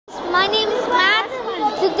my name is Matt.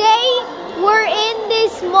 Today we're in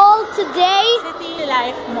this mall today.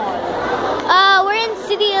 Citilite Mall. We're in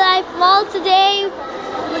Citilite Mall today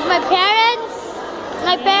with my parents,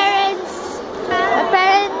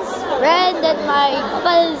 friend, and my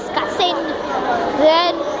papa's cousin.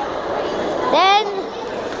 Then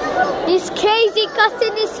this crazy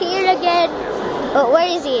cousin is here again. Oh, where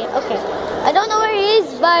is he? Okay, I don't know where he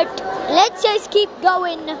is, but let's just keep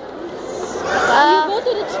going. You go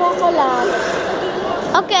to the chocolate.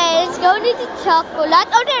 Okay, let's go to the chocolate.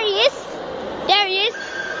 Oh, there he is. There he is.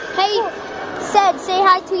 Hey, say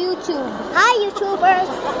hi to YouTube. Hi, YouTubers.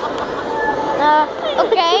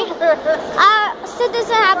 Okay. Still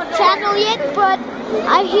doesn't have a channel yet, but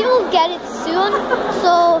he'll get it soon.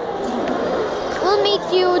 So we'll meet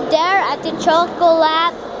you there at the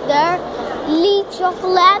chocolate. There, Lee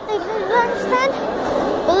Chocolate. If you understand.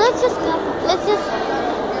 But let's just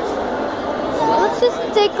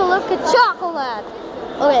take a look at chocolate.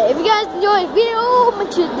 Okay, if you guys enjoyed the video,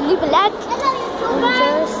 make sure to leave a like.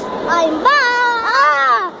 I'm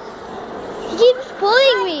back. He keeps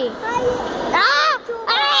pulling me.